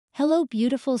Hello,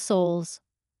 beautiful souls.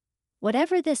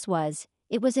 Whatever this was,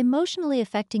 it was emotionally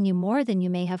affecting you more than you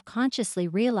may have consciously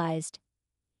realized.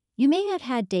 You may have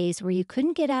had days where you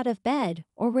couldn't get out of bed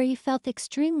or where you felt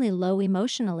extremely low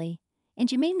emotionally,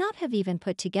 and you may not have even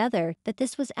put together that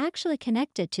this was actually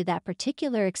connected to that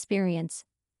particular experience.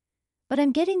 But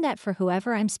I'm getting that for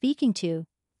whoever I'm speaking to,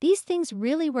 these things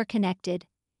really were connected.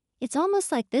 It's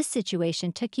almost like this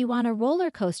situation took you on a roller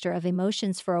coaster of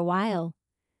emotions for a while,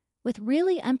 with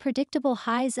really unpredictable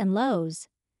highs and lows.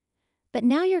 But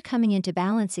now you're coming into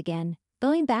balance again,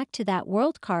 going back to that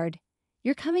world card.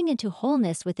 You're coming into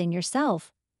wholeness within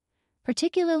yourself,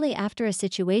 particularly after a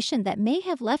situation that may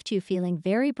have left you feeling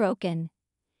very broken.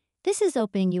 This is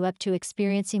opening you up to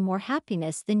experiencing more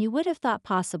happiness than you would have thought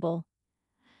possible.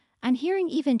 I'm hearing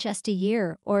even just a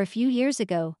year or a few years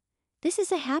ago. This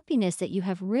is a happiness that you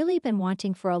have really been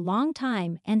wanting for a long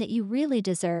time and that you really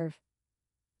deserve.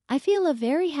 I feel a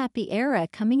very happy era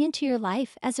coming into your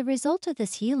life as a result of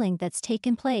this healing that's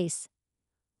taken place.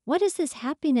 What is this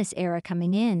happiness era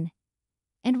coming in?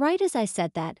 And right as I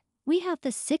said that, we have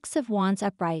the Six of Wands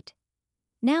upright.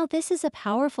 Now this is a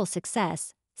powerful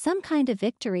success, some kind of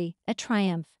victory, a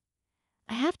triumph.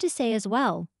 I have to say as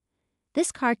well,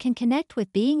 this card can connect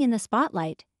with being in the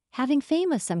spotlight, having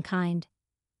fame of some kind.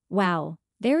 Wow,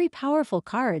 very powerful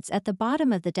cards at the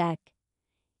bottom of the deck.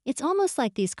 It's almost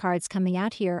like these cards coming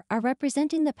out here are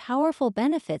representing the powerful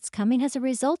benefits coming as a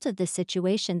result of this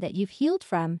situation that you've healed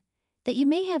from, that you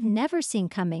may have never seen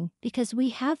coming because we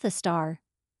have the Star.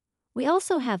 We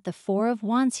also have the Four of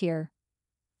Wands here.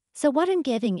 So what I'm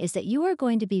getting is that you are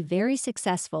going to be very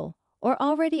successful, or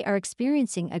already are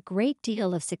experiencing a great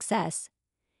deal of success,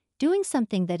 doing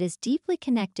something that is deeply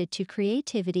connected to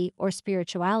creativity or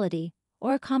spirituality,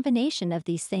 or a combination of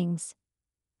these things.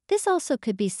 This also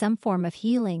could be some form of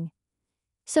healing.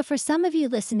 So for some of you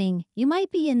listening, you might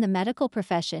be in the medical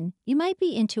profession, you might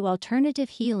be into alternative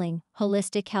healing,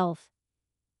 holistic health.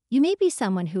 You may be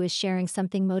someone who is sharing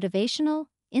something motivational,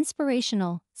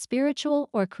 inspirational, spiritual,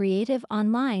 or creative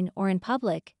online or in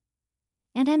public.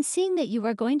 And I'm seeing that you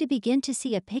are going to begin to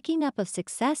see a picking up of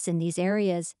success in these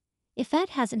areas, if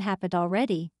that hasn't happened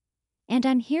already. And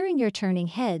I'm hearing you're turning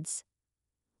heads.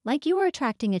 Like you are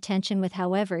attracting attention with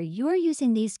however you are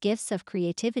using these gifts of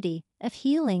creativity, of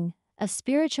healing, of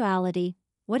spirituality,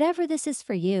 whatever this is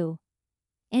for you.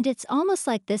 And it's almost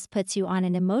like this puts you on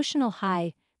an emotional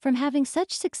high from having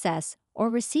such success or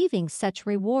receiving such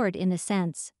reward in a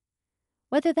sense.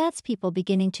 Whether that's people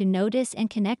beginning to notice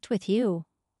and connect with you,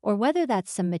 or whether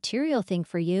that's some material thing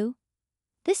for you.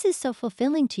 This is so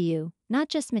fulfilling to you, not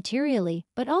just materially,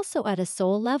 but also at a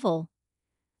soul level.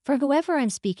 For whoever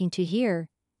I'm speaking to here,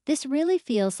 this really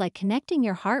feels like connecting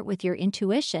your heart with your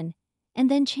intuition, and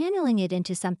then channeling it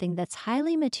into something that's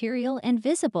highly material and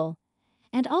visible,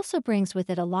 and also brings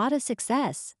with it a lot of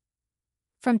success.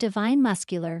 From Divine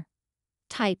Muscular.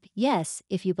 Type yes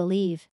if you believe.